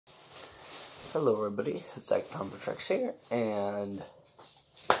Hello everybody, it's Zach Tricks here, and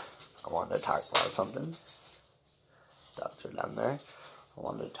I wanted to talk about something. Dogs are down there. I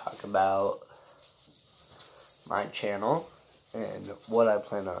wanted to talk about my channel and what I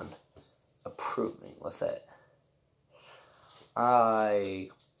plan on improving with it.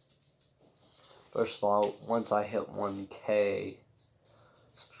 First of all, once I hit 1K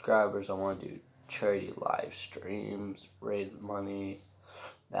subscribers, I want to do charity live streams, raise money.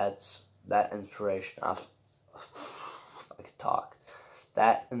 That inspiration I could talk.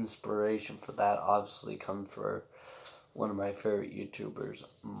 That inspiration for that obviously comes from one of my favorite YouTubers,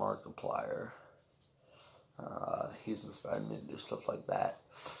 Markiplier. He's inspired me to do stuff like that.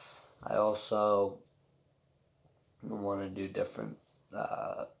 I also want to do different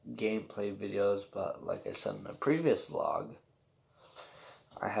gameplay videos, but like I said in the previous vlog,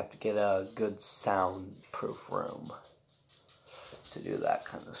 I have to get a good soundproof room to do that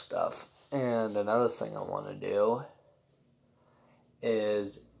kind of stuff. And another thing I want to do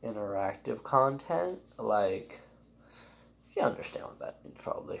is interactive content, like, you understand what that means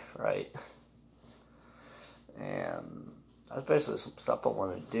probably, right? And that's basically some stuff I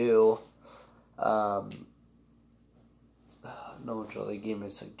want to do. No one's really gave me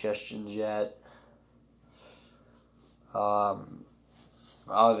suggestions yet.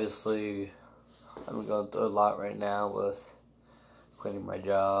 Obviously, I'm going through a lot right now with quitting my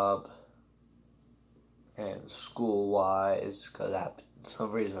job and school-wise, because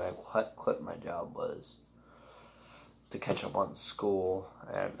some reason I quit my job was to catch up on school,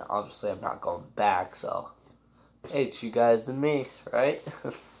 and obviously I'm not going back, so hey, it's you guys and me, right?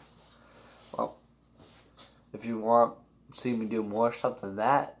 Well, if you want to see me do more stuff than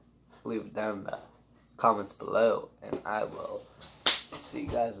that, leave it down in the comments below, and I will see you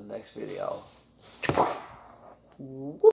guys in the next video.